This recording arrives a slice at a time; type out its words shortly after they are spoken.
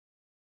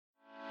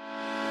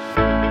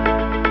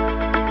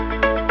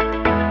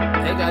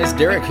guys,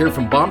 Derek here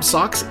from Bomb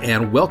Socks,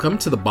 and welcome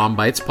to the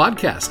BOM-BITES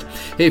podcast.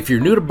 Hey, if you're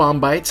new to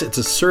BOM-BITES, it's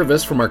a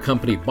service from our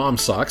company Bomb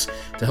Socks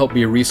to help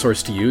be a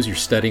resource to use. You're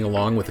studying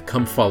along with the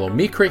Come Follow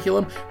Me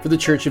curriculum for the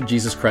Church of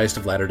Jesus Christ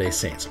of Latter-day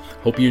Saints.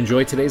 Hope you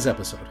enjoy today's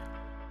episode.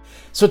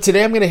 So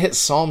today I'm going to hit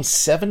Psalm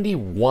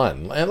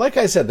 71. And like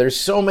I said, there's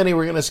so many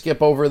we're going to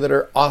skip over that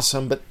are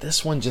awesome, but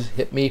this one just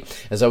hit me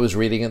as I was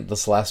reading it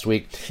this last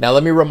week. Now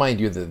let me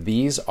remind you that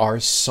these are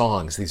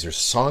songs. These are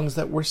songs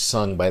that were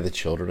sung by the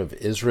children of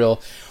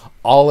Israel.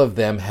 All of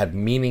them had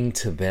meaning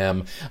to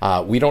them.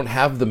 We don't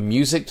have the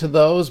music to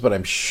those, but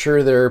I'm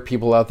sure there are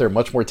people out there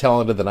much more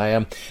talented than I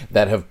am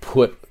that have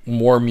put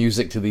more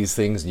music to these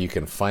things, and you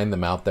can find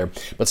them out there.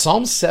 But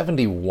Psalm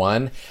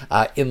 71,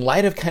 in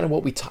light of kind of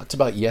what we talked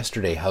about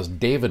yesterday, how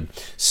David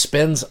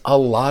spends a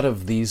lot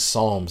of these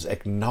psalms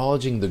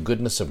acknowledging the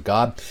goodness of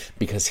God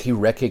because he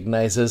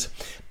recognizes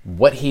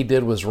what he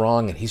did was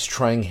wrong, and he's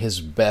trying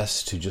his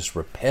best to just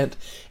repent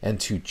and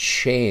to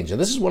change.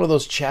 And this is one of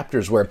those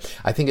chapters where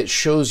I think it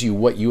shows you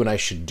what you and I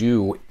should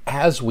do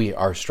as we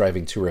are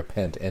striving to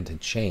repent and to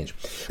change.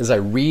 As I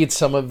read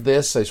some of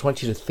this, I just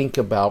want you to think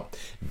about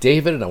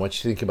David, and I want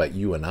you to think about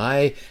you and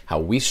I, how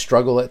we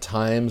struggle at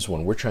times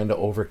when we're trying to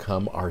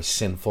overcome our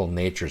sinful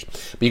natures.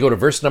 But you go to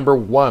verse number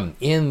 1,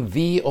 "In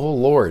thee, O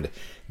Lord,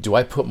 do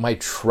I put my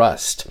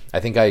trust." I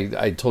think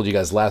I told you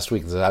guys last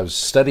week that I was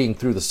studying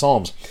through the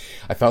Psalms.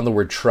 I found the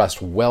word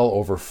trust well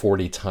over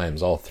 40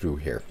 times all through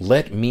here.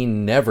 "Let me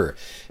never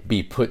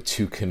be put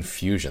to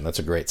confusion." That's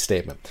a great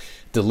statement.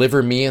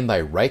 "Deliver me in thy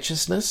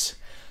righteousness,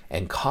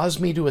 and cause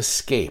me to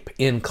escape.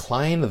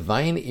 Incline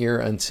thine ear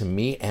unto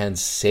me, and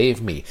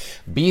save me.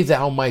 Be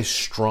thou my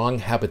strong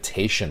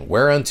habitation,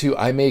 whereunto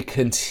I may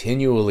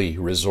continually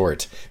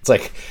resort." It's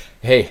like,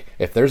 hey,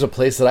 if there's a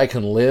place that I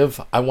can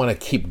live, I want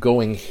to keep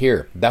going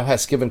here. "Thou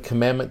hast given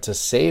commandment to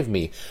save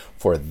me,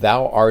 for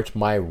thou art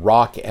my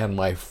rock and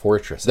my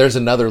fortress." There's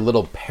another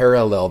little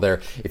parallel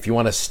there. If you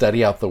want to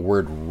study out the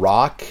word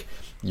rock,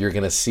 you're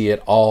going to see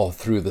it all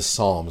through the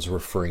Psalms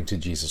referring to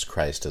Jesus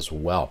Christ as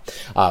well.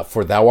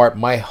 "For thou art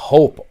my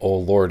hope, O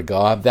Lord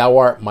God. Thou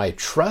art my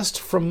trust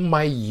from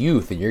my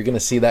youth." And you're going to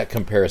see that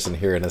comparison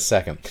here in a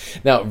second.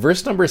 Now,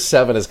 verse number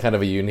 7 is kind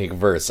of a unique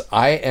verse.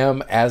 "I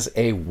am as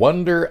a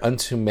wonder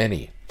unto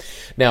many."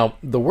 Now,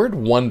 the word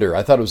wonder,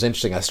 I thought it was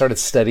interesting. I started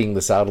studying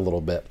this out a little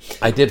bit.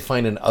 I did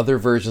find in other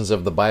versions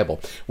of the Bible,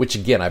 which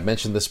again, I've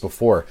mentioned this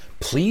before,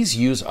 please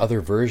use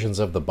other versions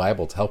of the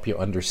Bible to help you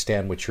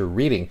understand what you're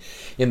reading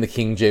in the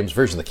King James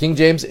Version. The King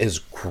James is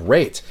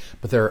great,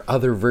 but there are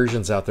other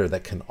versions out there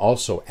that can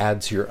also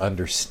add to your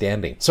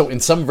understanding. So in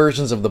some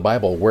versions of the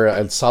Bible where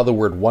I saw the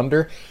word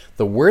wonder,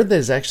 the word that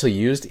is actually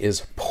used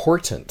is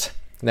portent.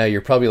 Now,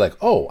 you're probably like,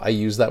 oh, I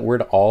use that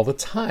word all the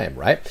time,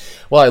 right?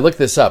 Well, I looked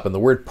this up, and the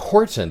word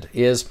portent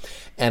is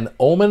an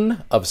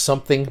omen of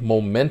something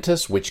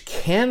momentous which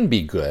can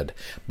be good,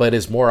 but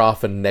is more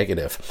often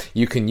negative.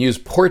 You can use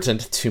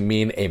portent to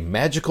mean a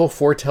magical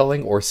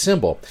foretelling or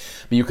symbol,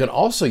 but you can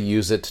also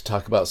use it to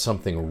talk about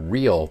something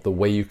real, the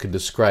way you could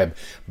describe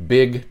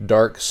big,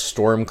 dark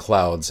storm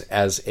clouds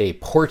as a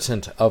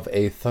portent of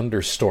a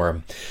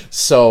thunderstorm.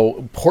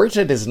 So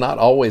portent is not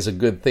always a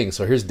good thing.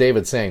 So here's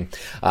David saying,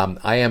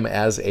 "I am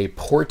as a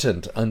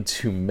portent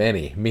unto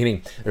many,"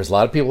 meaning there's a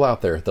lot of people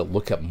out there that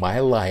look at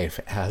my life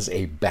as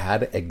a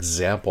bad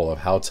example of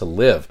how to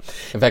live.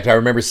 In fact, I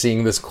remember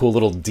seeing this cool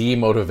little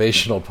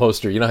demotivational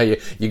poster. You know how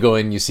you go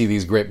in, you see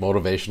these great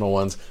motivational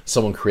ones?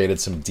 Someone created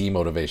some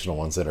demotivational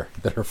ones that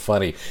are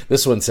funny.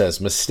 This one says,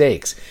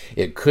 "Mistakes.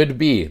 It could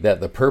be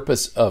that the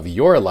purpose of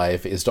your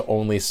life is to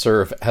only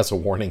serve as a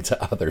warning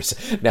to others."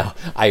 Now,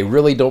 I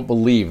really don't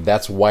believe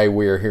that's why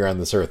we're here on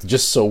this earth,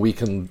 just so we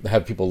can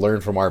have people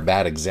learn from our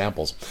bad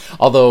examples.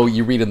 Although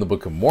you read in the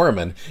Book of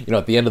Mormon,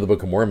 at the end of the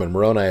Book of Mormon,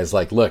 Moroni is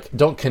like, look,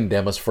 don't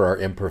condemn us for our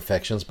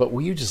imperfections, but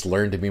will you just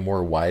learn to be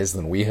more wise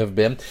than we have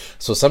been?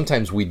 So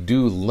sometimes we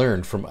do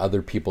learn from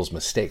other people's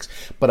mistakes.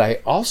 But I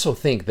also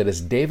think that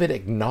as David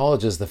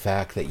acknowledges the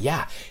fact that,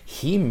 yeah,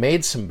 he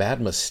made some bad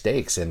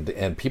mistakes,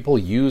 and people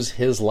use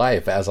his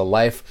life as a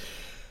life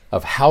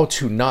of how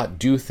to not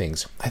do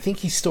things, I think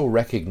he still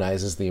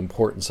recognizes the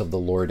importance of the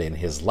Lord in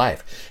his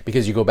life.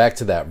 Because you go back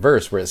to that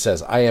verse where it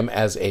says, "I am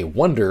as a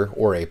wonder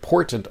or a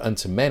portent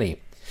unto many,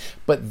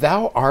 but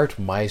thou art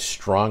my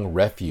strong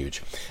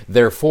refuge.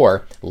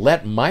 Therefore,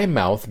 let my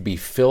mouth be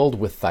filled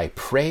with thy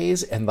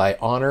praise and thy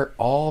honor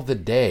all the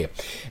day."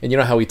 And you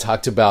know how we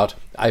talked about,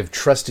 "I've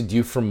trusted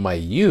you from my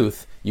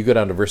youth." You go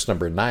down to verse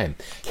number 9.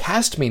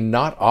 "Cast me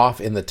not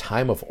off in the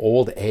time of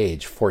old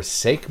age.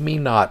 Forsake me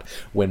not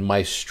when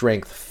my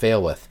strength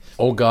faileth.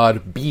 O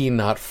God, be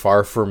not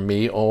far from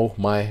me. O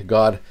my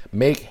God,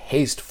 make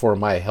haste for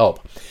my help."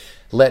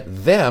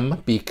 Let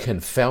them be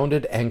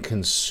confounded and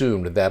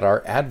consumed that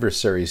are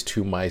adversaries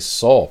to my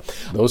soul.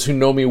 Those who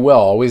know me well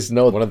always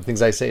know one of the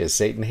things I say is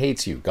Satan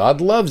hates you.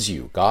 God loves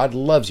you. God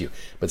loves you.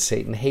 But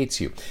Satan hates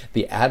you.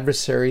 The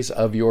adversaries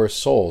of your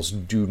souls,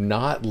 do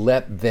not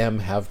let them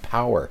have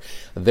power.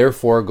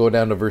 Therefore, go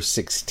down to verse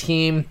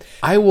 16.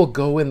 I will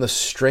go in the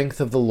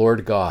strength of the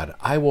Lord God.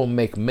 I will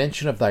make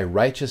mention of thy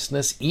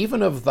righteousness,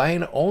 even of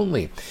thine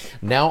only.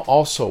 Now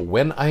also,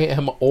 when I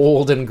am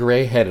old and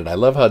gray-headed. I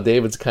love how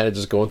David's kind of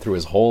just going through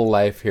his whole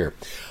life here.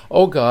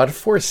 O God,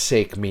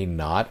 forsake me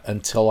not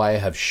until I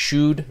have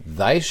shewed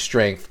thy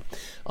strength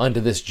unto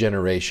this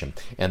generation,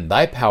 and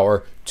thy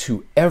power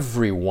to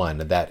every one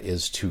that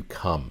is to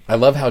come. I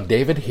love how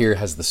David here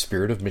has the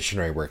spirit of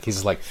missionary work.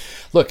 He's like,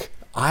 look,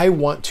 I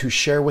want to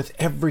share with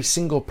every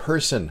single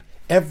person,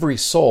 every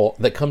soul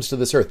that comes to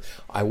this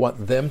earth. I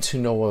want them to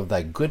know of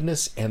thy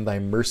goodness and thy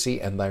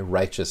mercy and thy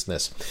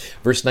righteousness.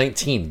 Verse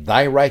 19,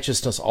 thy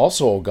righteousness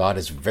also, O God,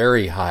 is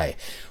very high.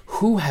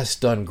 Who has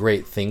done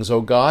great things,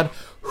 O God?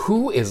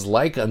 Who is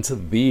like unto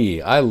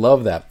thee? I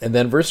love that. And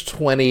then verse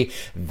 20,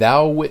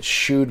 thou which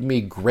shewed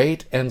me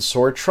great and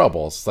sore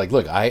troubles. It's like,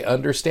 look, I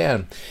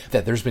understand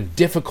that there's been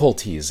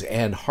difficulties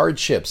and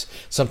hardships,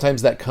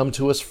 sometimes that come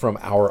to us from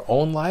our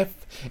own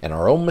life and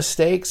our own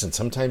mistakes, and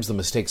sometimes the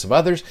mistakes of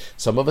others.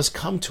 Some of us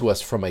come to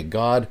us from a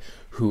God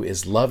who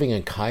is loving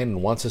and kind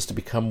and wants us to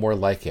become more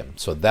like him.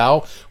 So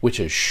thou which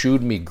has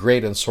shewed me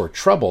great and sore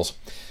troubles,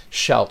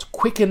 shalt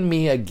quicken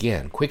me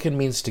again. Quicken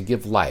means to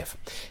give life.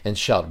 And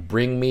shalt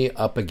bring me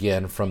up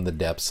again from the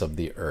depths of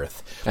the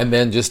earth. And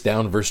then just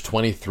down verse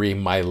 23,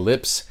 my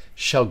lips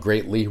shall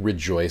greatly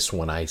rejoice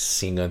when I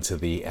sing unto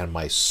thee, and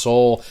my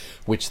soul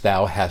which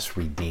thou hast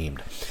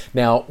redeemed.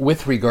 Now,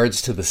 with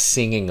regards to the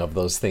singing of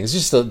those things,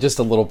 just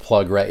a little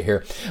plug right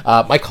here.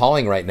 My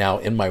calling right now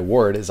in my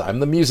ward is I'm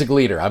the music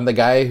leader. I'm the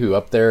guy who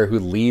up there who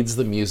leads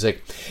the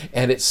music.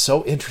 And it's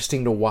so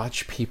interesting to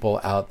watch people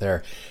out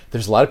there.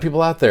 There's a lot of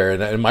people out there,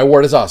 and my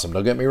ward is awesome.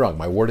 Don't get me wrong.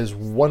 My ward is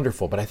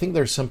wonderful. But I think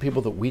there's some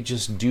people that we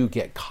just do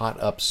get caught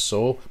up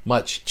so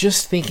much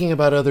just thinking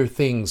about other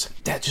things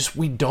that just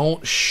we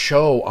don't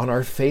show on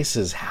our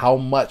faces how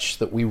much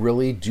that we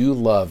really do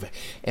love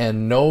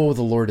and know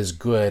the Lord is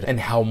good, and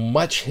how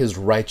much his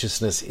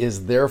righteousness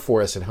is there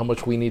for us, and how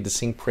much we need to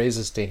sing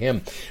praises to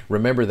him.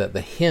 Remember that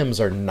the hymns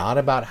are not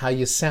about how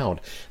you sound.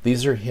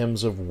 These are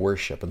hymns of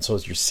worship. And so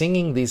as you're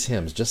singing these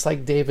hymns, just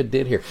like David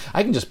did here,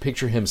 I can just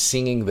picture him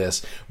singing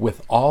this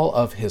with all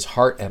of his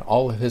heart and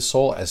all of his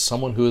soul as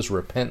someone who is a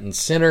repentant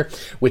sinner,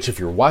 which if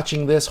you're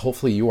watching this,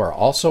 hopefully you are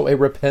also a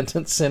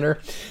repentant sinner,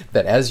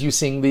 that as you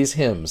sing these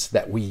hymns,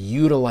 that we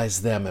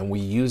utilize them and we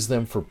use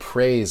them for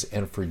praise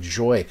and for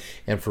joy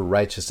and for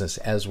righteousness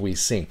as we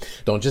sing.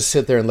 Don't just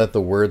sit there and let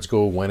the words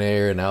go one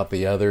ear and out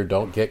the other.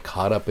 Don't get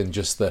caught up in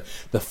just the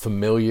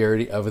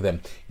familiarity of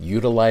them.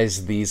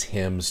 Utilize these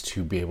hymns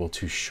to be able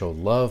to show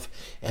love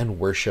and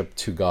worship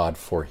to God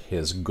for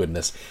his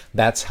goodness.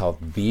 That's how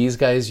these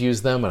guys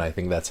use them, and I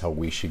think that's how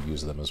we should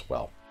use them as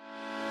well.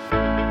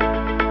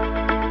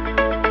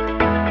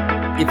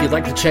 If you'd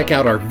like to check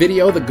out our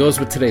video that goes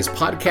with today's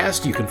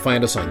podcast, you can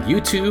find us on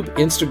YouTube,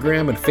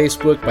 Instagram, and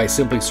Facebook by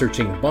simply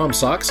searching BOM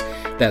Socks.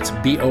 That's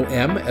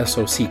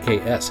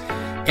BOMSOCKS.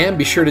 And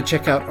be sure to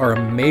check out our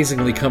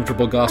amazingly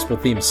comfortable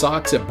gospel-themed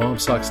socks at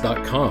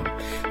BOMSocks.com.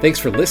 Thanks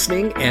for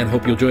listening, and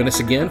hope you'll join us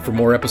again for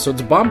more episodes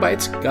of BOM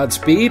Bites.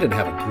 Godspeed, and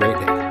have a great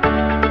day.